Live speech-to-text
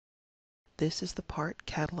This is the Part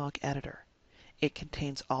Catalog Editor. It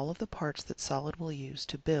contains all of the parts that Solid will use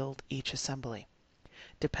to build each assembly.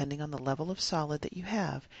 Depending on the level of Solid that you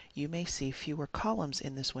have, you may see fewer columns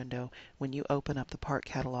in this window when you open up the Part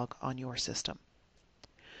Catalog on your system.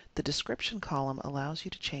 The description column allows you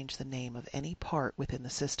to change the name of any part within the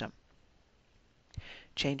system.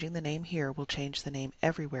 Changing the name here will change the name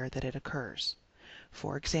everywhere that it occurs.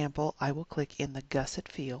 For example, I will click in the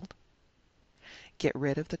Gusset field, get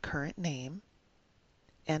rid of the current name,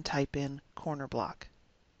 and type in corner block.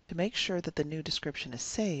 To make sure that the new description is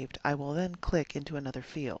saved, I will then click into another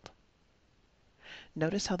field.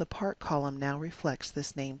 Notice how the part column now reflects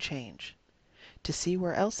this name change. To see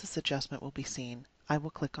where else this adjustment will be seen, I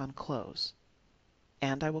will click on Close,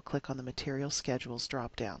 and I will click on the Material Schedules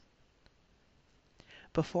drop-down.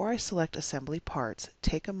 Before I select assembly parts,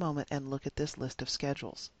 take a moment and look at this list of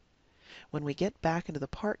schedules. When we get back into the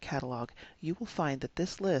part catalog, you will find that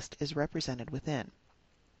this list is represented within.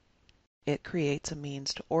 It creates a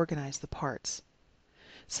means to organize the parts.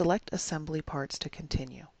 Select Assembly Parts to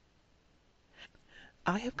continue.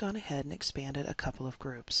 I have gone ahead and expanded a couple of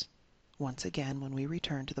groups. Once again, when we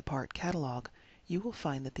return to the part catalog, you will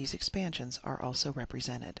find that these expansions are also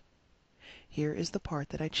represented. Here is the part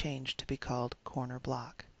that I changed to be called Corner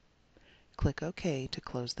Block. Click OK to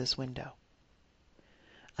close this window.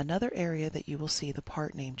 Another area that you will see the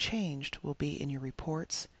part name changed will be in your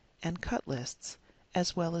reports and cut lists,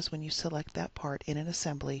 as well as when you select that part in an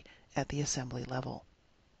assembly at the assembly level.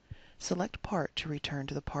 Select Part to return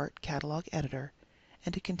to the Part Catalog Editor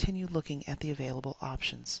and to continue looking at the available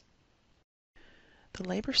options. The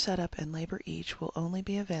Labor Setup and Labor Each will only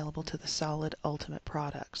be available to the Solid Ultimate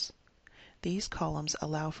products. These columns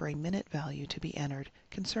allow for a minute value to be entered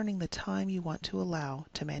concerning the time you want to allow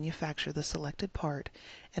to manufacture the selected part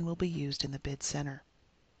and will be used in the bid center.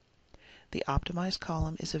 The Optimize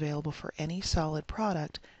column is available for any Solid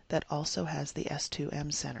product that also has the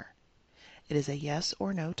S2M center. It is a yes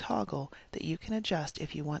or no toggle that you can adjust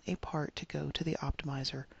if you want a part to go to the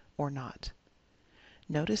optimizer or not.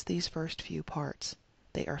 Notice these first few parts.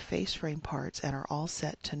 They are face frame parts and are all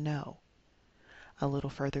set to no. A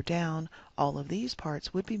little further down, all of these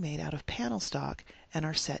parts would be made out of panel stock and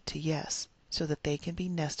are set to yes, so that they can be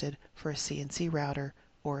nested for a CNC router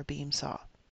or a beam saw.